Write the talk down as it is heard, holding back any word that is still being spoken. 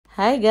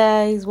Hi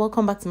guys,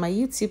 welcome back to my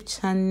YouTube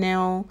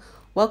channel.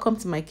 Welcome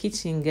to my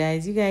kitchen,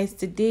 guys. You guys,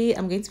 today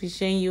I'm going to be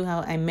showing you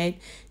how I made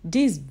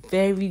this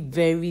very,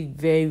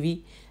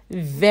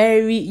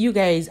 you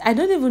guys, I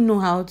don't even know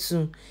how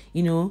to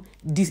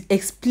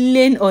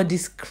explain or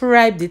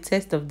describe the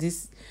taste of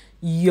this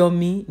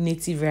yummy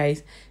native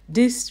rice.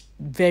 This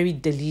very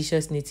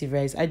delicious native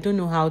rice, I don't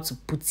know how to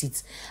put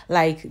it.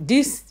 Like,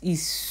 this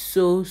is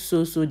so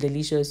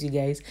delicious, you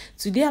guys.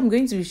 Today I'm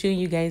going to be showing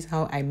you guys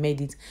how I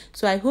made it.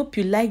 So I hope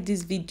you like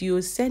this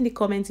video. Send a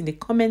comment in the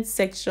comment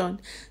section,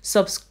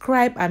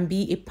 subscribe and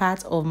be a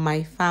part of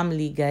my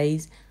family,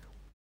 guys.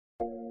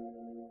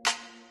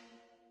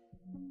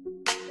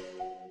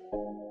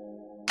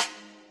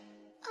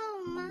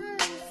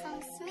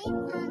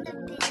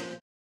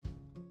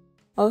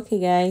 Okay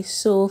guys,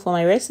 so for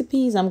my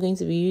recipes I'm going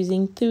to be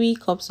using 3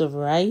 cups of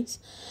rice,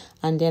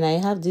 and then I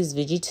have this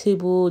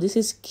vegetable. This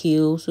is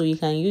kale, so you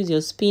can use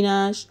your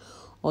spinach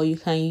or you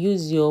can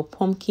use your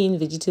pumpkin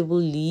vegetable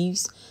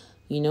leaves,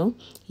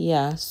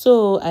 yeah.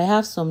 So I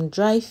have some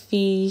dry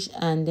fish,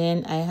 and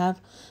then I have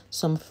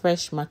some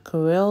fresh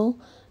mackerel.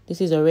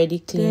 This is already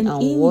clean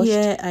and washed.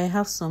 Here I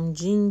have some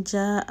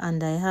ginger,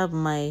 and I have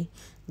my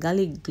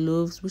garlic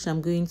cloves, which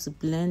I'm going to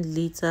blend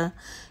later.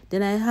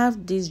 Then I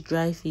have this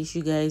dry fish,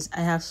 you guys. I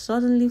have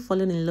suddenly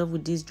fallen in love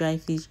with this dry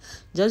fish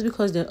just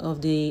because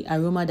of the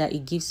aroma that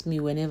it gives me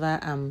whenever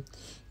I'm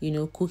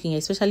cooking,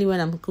 especially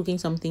when I'm cooking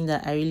something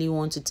that I really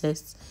want to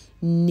test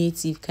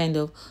native kind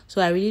of.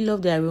 So I really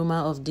love the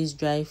aroma of this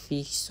dry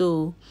fish,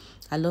 so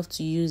I love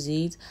to use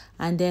it.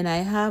 And then I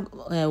have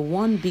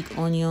 1 big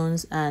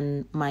onions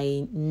and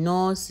my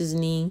Knor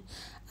seasoning,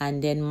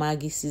 and then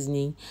Maggi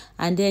seasoning.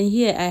 And then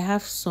here I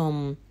have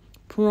some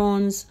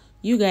prawns.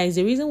 You guys,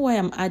 the reason why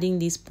I'm adding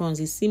these prawns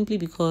is simply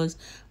because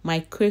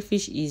my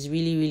crayfish is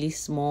really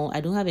small.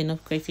 I don't have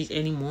enough crayfish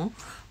anymore,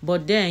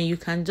 but then you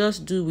can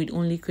just do with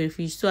only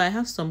crayfish. So I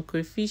have some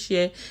crayfish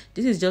here.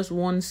 This is just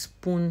 1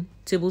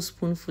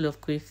 tablespoonful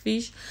of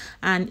crayfish,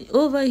 and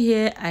over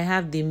here I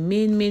have the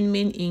main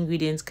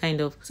ingredients kind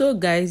of. So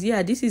guys,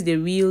 yeah, this is the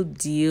real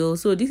deal.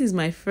 So this is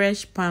my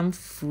fresh palm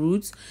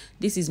fruit.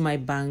 This is my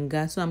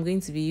banga, so I'm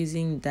going to be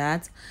using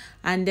that.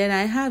 And then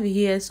I have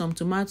here some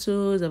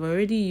tomatoes. I've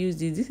already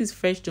used it. This is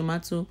fresh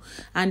tomato,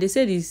 and they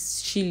said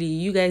it's chili.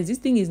 You guys, this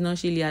thing is not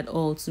chili at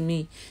all to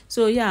me.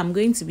 So yeah, I'm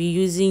going to be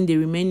using the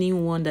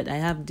remaining one that I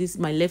have. This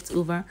my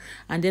leftover.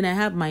 And then I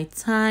have my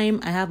thyme,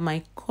 I have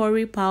my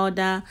curry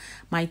powder,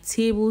 my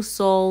table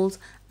salt,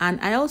 and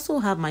I also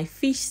have my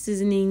fish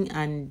seasoning,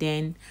 and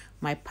then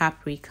my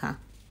paprika.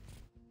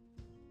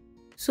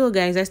 So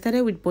guys, I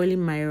started with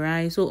boiling my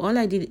rice. So all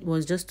I did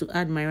was just to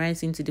add my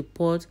rice into the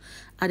pot,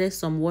 added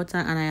some water,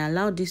 and I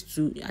allowed this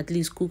to at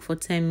least cook for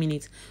 10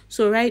 minutes.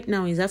 So right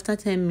now is after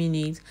 10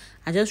 minutes.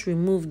 I just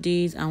removed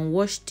this and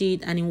washed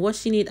it, and in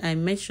washing it I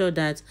made sure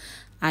that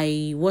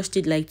I washed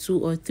it like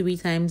 2 or 3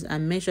 times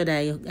and made sure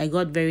that I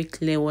got very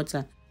clear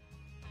water.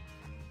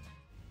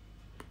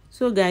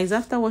 So guys,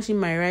 after washing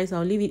my rice,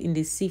 I'll leave it in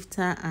the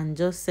sifter and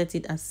just set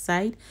it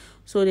aside.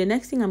 So the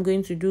next thing I'm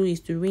going to do is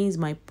to rinse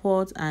my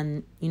pot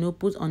and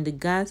put on the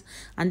gas,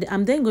 and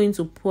I'm then going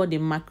to pour the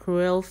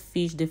mackerel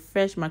fish, the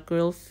fresh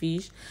mackerel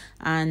fish,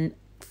 and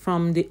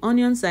from the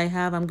onions I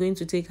have, I'm going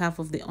to take half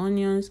of the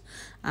onions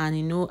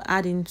and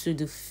add into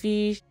the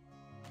fish.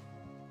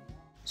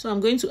 So I'm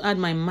going to add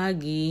my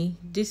Maggi.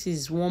 This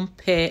is 1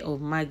 pair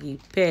of Maggi,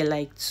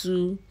 like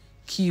 2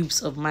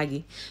 cubes of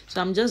Maggi.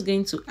 So I'm just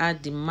going to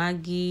add the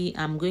Maggi.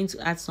 I'm going to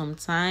add some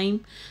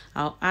thyme.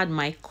 I'll add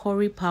my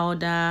curry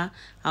powder.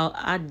 I'll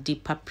add the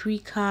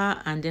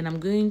paprika, and then I'm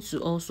going to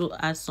also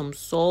add some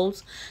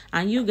salt.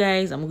 And you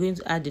guys, I'm going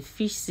to add the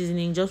fish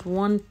seasoning, just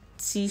 1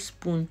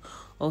 teaspoon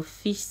of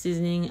fish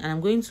seasoning, and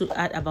I'm going to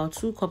add about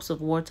 2 cups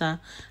of water,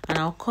 and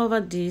I'll cover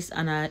this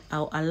and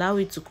I'll allow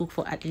it to cook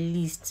for at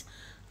least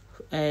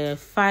 5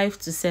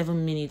 to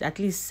 7 minutes, at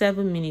least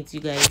 7 minutes,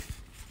 you guys.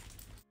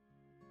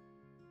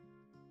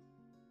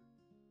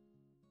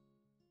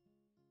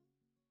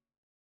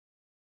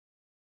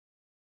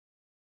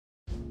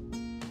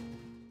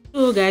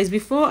 So guys,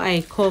 before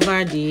I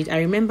covered it, I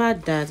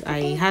remembered that I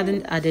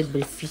hadn't added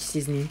the fish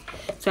seasoning,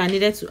 so I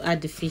needed to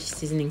add the fish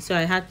seasoning. So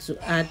I had to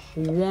add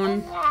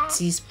 1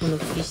 teaspoon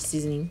of fish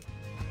seasoning.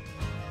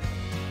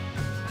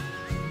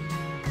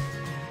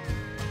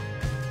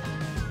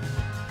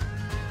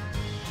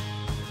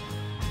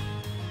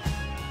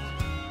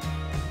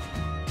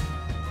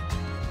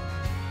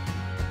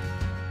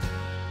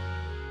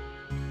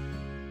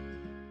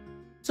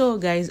 So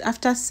guys,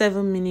 after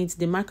 7 minutes,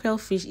 the mackerel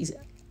fish is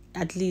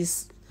at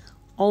least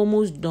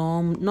almost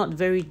done, not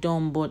very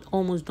done, but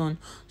almost done.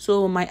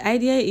 So my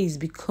idea is,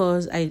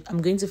 because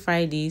I'm going to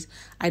fry this,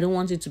 I don't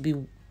want it to be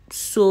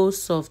so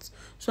soft,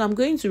 so I'm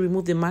going to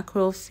remove the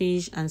mackerel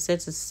fish and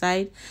set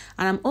aside,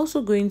 and I'm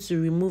also going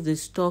to remove the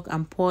stock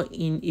and pour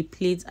in a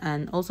plate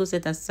and also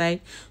set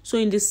aside. So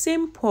in the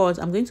same pot,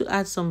 I'm going to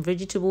add some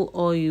vegetable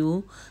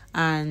oil,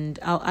 and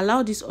I'll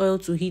allow this oil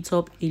to heat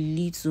up a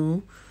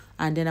little,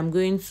 and then I'm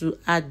going to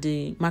add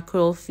the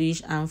mackerel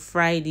fish and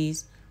fry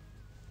this.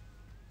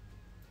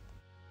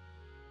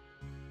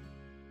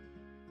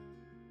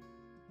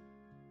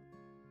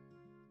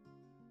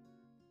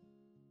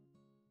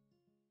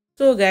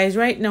 So guys,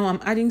 right now I'm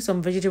adding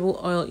some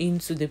vegetable oil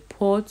into the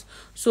pot.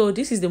 So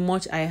this is the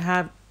much I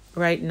have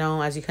right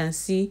now, as you can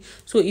see.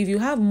 So if you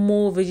have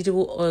more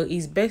vegetable oil,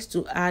 it's best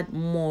to add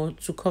more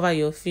to cover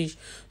your fish.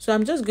 So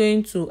I'm just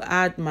going to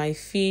add my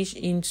fish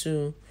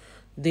into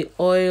the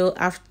oil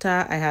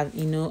after I have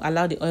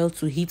allowed the oil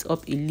to heat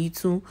up a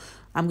little.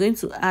 I'm going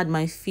to add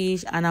my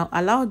fish and I'll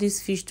allow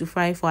this fish to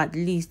fry for at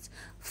least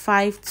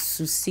 5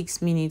 to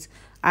 6 minutes,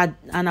 and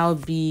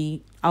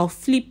I'll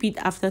flip it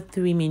after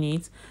 3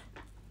 minutes,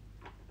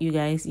 you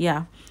guys.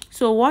 Yeah,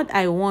 so what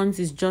I want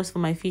is just for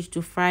my fish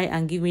to fry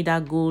and give me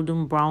that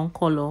golden brown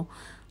color.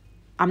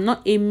 I'm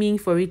not aiming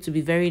for it to be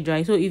very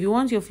dry. So if you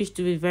want your fish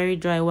to be very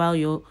dry while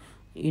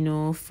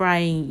you're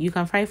frying, you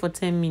can fry for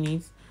 10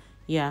 minutes.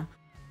 Yeah,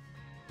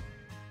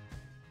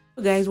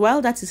 so guys,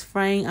 while that is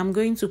frying, I'm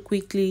going to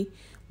quickly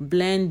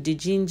blend the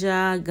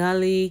ginger,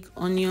 garlic,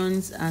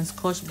 onions and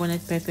Scotch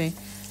bonnet pepper.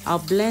 I'll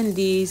blend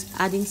this,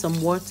 adding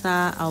some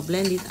water. I'll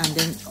blend it and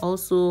then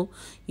also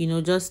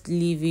just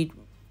leave it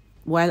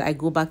while I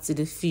go back to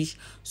the fish.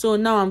 So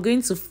now I'm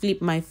going to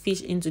flip my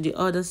fish into the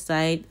other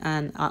side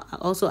and I'll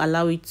also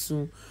allow it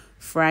to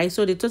fry.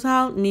 So the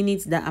total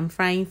minutes that I'm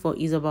frying for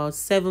is about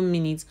 7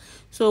 minutes.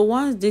 So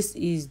once this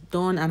is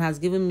done and has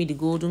given me the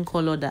golden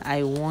color that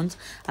I want,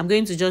 I'm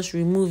going to just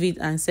remove it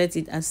and set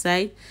it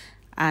aside.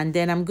 And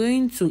then I'm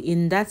going to,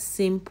 in that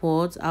same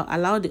pot, I'll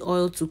allow the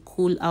oil to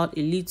cool out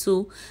a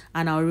little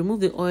and I'll remove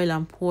the oil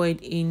and pour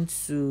it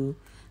into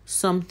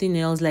something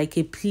else like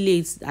a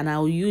plate, and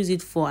I'll use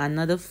it for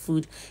another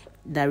food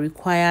that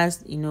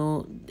requires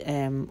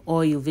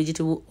oil,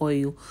 vegetable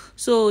oil.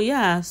 So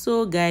yeah,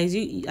 so guys,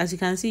 as you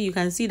can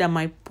see that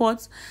my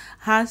pot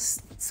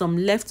has some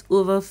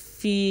leftover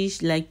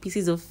fish, like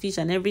pieces of fish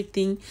and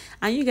everything.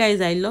 And you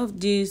guys, I love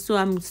this, so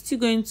I'm still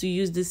going to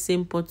use the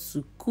same pot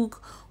to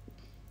cook.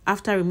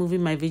 After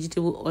removing my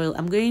vegetable oil,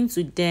 I'm going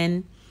to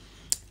then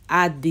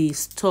add the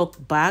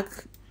stock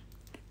back.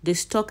 The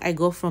stock I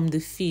got from the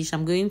fish,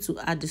 I'm going to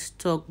add the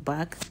stock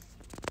back.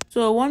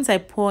 So once I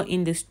pour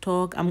in the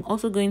stock, I'm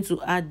also going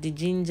to add the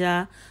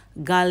ginger,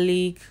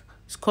 garlic,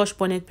 Scotch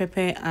bonnet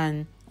pepper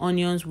and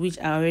onions, which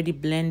are already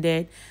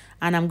blended.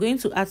 And I'm going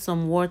to add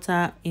some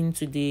water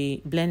into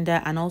the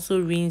blender and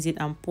also rinse it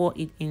and pour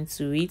it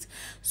into it.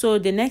 So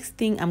the next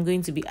thing I'm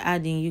going to be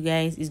adding, you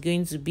guys, is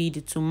going to be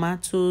the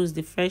tomatoes,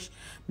 the fresh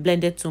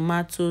blended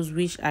tomatoes,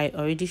 which I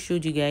already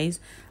showed you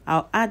guys.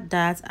 I'll add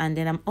that, and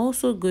then I'm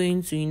also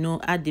going to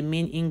add the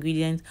main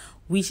ingredient,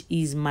 which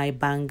is my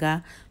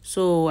banga.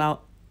 So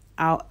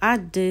I'll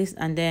add this,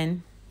 and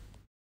then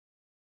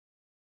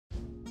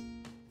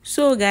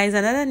so guys,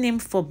 another name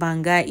for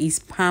banga is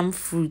palm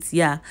fruit.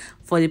 Yeah,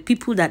 for the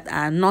people that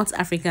are not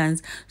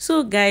Africans.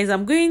 So guys,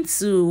 I'm going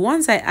to,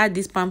 once I add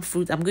this palm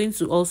fruit, I'm going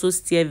to also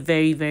stir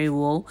very, very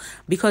well,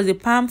 because the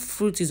palm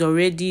fruit is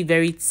already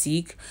very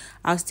thick.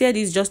 I'll stir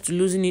this just to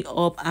loosen it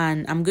up,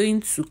 and I'm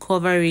going to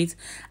cover it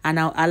and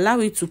I'll allow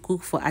it to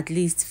cook for at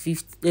least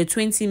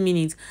 20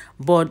 minutes,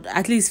 but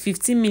at least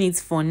 15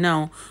 minutes for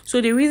now. So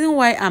the reason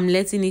why I'm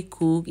letting it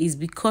cook is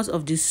because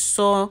of the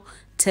sour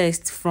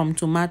taste from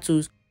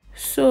tomatoes.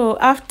 So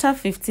after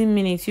 15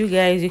 minutes, you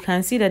guys, you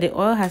can see that the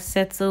oil has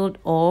settled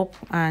up,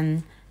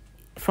 and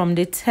from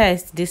the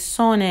test, the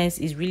sourness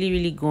is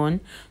really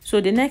gone.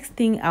 So the next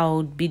thing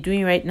I'll be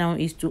doing right now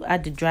is to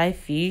add the dry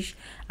fish,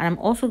 and I'm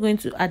also going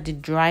to add the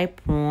dry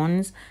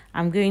prawns.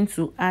 I'm going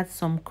to add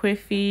some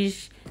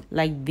crayfish,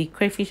 like the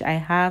crayfish I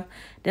have.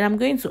 Then I'm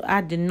going to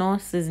add the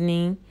Knor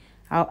seasoning.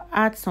 I'll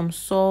add some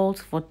salt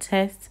for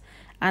test,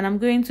 and I'm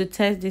going to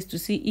test this to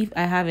see if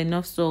I have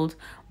enough salt.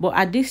 But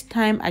at this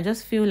time, I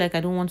just feel like I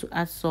don't want to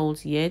add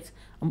salt yet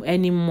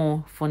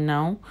anymore for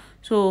now.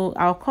 So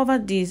I'll cover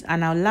this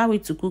and I'll allow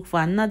it to cook for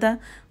another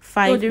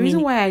 5 minutes. So the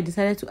reason why I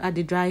decided to add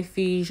the dry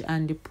fish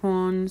and the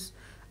prawns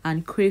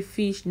and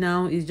crayfish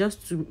now is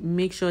just to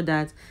make sure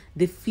that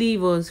the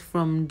flavors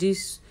from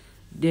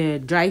the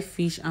dry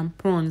fish and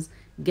prawns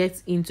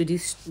get into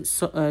this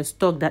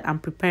stock that I'm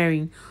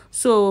preparing.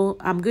 So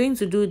I'm going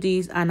to do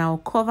this and I'll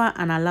cover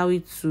and allow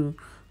it to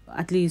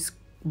at least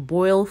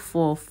boil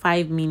for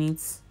 5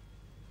 minutes.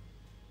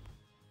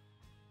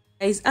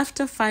 Guys,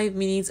 after 5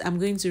 minutes, I'm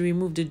going to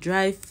remove the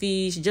dry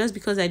fish just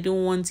because I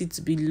don't want it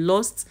to be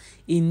lost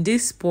in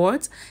this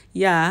pot.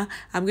 Yeah,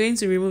 I'm going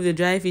to remove the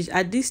dry fish.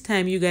 At this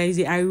time, you guys,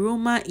 the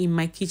aroma in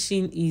my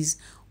kitchen is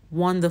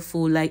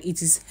wonderful, like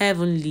it is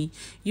heavenly.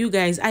 You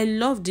guys, I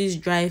love this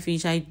dry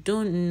fish. I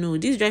don't know,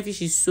 this dry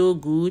fish is so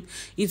good.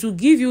 It will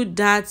give you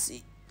that,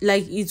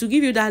 like, it will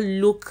give you that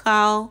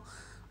local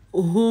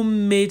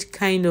homemade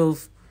kind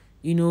of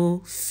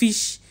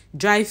fish,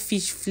 dry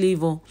fish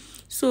flavor.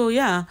 So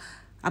yeah,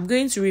 I'm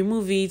going to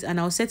remove it and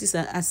I'll set it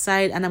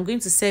aside, and I'm going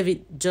to serve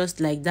it just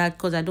like that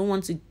because I don't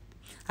want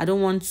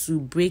to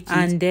break it.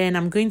 And then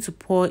I'm going to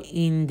pour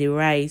in the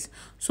rice.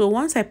 So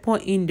once I pour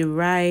in the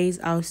rice,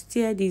 I'll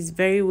stir this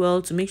very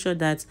well to make sure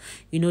that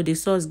the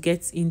sauce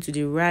gets into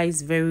the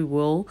rice very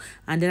well.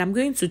 And then I'm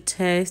going to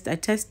test. I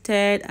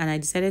tested and I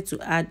decided to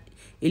add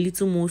a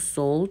little more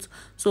salt.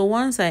 So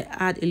once I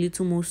add a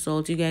little more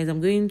salt, you guys,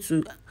 I'm going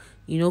to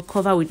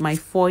cover with my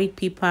foil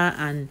paper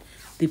and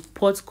the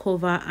pot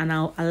cover, and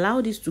I'll allow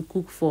this to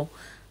cook for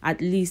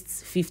at least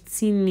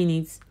 15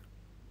 minutes.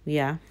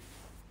 Yeah.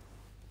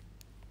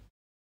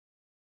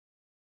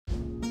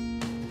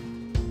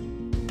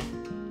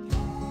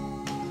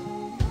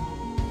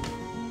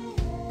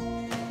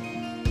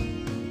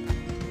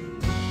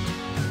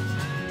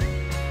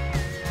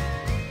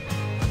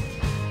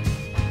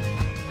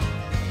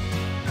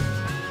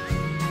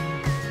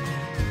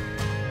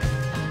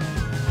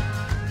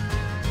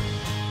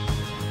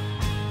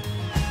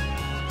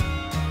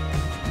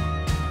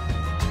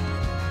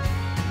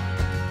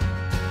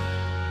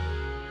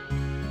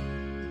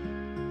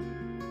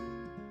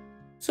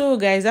 So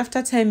guys,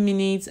 after 10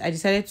 minutes, I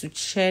decided to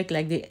check,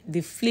 like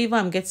the flavor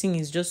I'm getting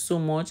is just so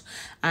much.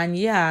 And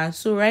yeah,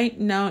 so right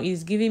now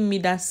it's giving me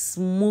that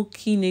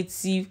smoky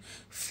native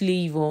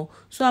flavor.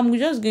 So I'm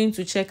just going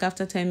to check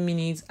after 10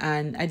 minutes,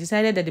 and I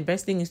decided that the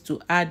best thing is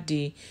to add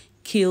the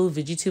kale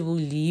vegetable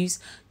leaves.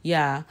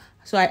 Yeah,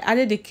 so I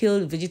added the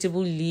kale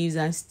vegetable leaves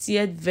and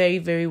stirred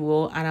very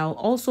well, and I'll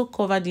also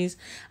cover this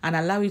and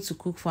allow it to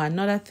cook for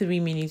another 3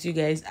 minutes. You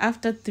guys,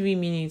 after 3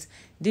 minutes,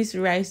 this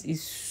rice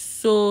is so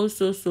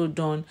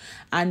done,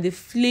 and the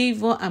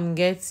flavor I'm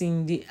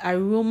getting, the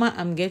aroma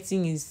I'm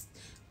getting is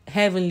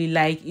heavenly.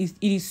 Like it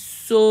is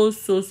so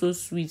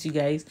sweet, you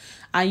guys,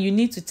 and you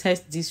need to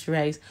test this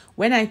rice.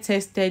 When I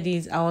tested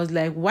it, I was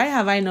like, why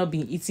have I not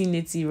been eating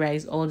native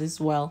rice all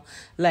this while?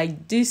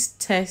 Like, this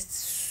tastes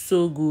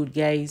so good,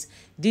 guys.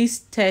 This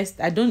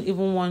test, I don't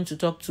even want to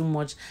talk too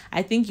much.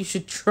 I think you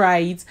should try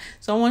it.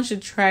 Someone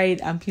should try it,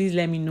 and please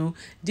let me know.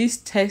 This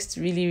tastes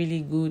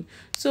really good.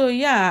 So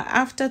yeah,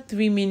 after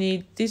 3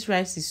 minutes, this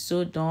rice is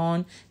so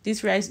done.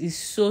 This rice is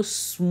so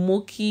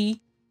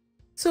smoky.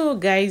 So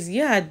guys,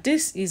 yeah,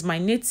 this is my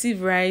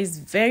native rice.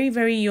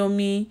 Very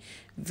yummy,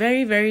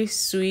 very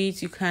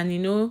sweet. You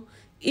can,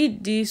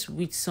 eat this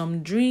with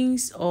some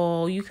drinks,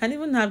 or you can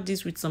even have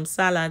this with some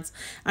salads.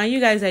 And you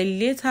guys, I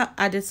later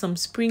added some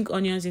spring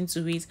onions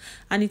into it,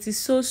 and it is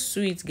so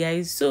sweet,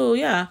 guys. So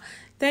yeah,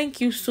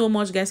 thank you so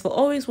much, guys, for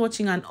always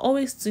watching and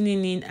always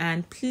tuning in.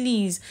 And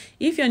please,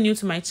 if you're new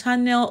to my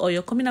channel or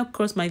you're coming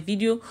across my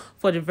video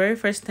for the very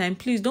first time,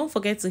 please don't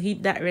forget to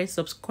hit that red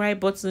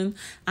subscribe button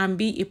and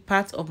be a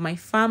part of my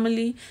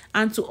family.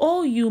 And to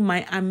all you,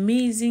 my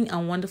amazing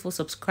and wonderful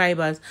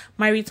subscribers,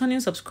 my returning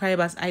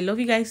subscribers, I love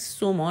you guys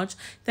so much.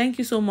 Thank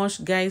you so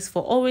much, guys,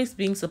 for always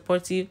being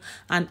supportive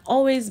and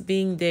always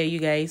being there, you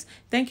guys.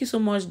 Thank you so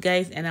much,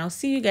 guys, and I'll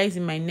see you guys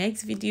in my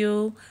next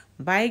video.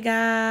 Bye,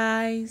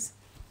 guys.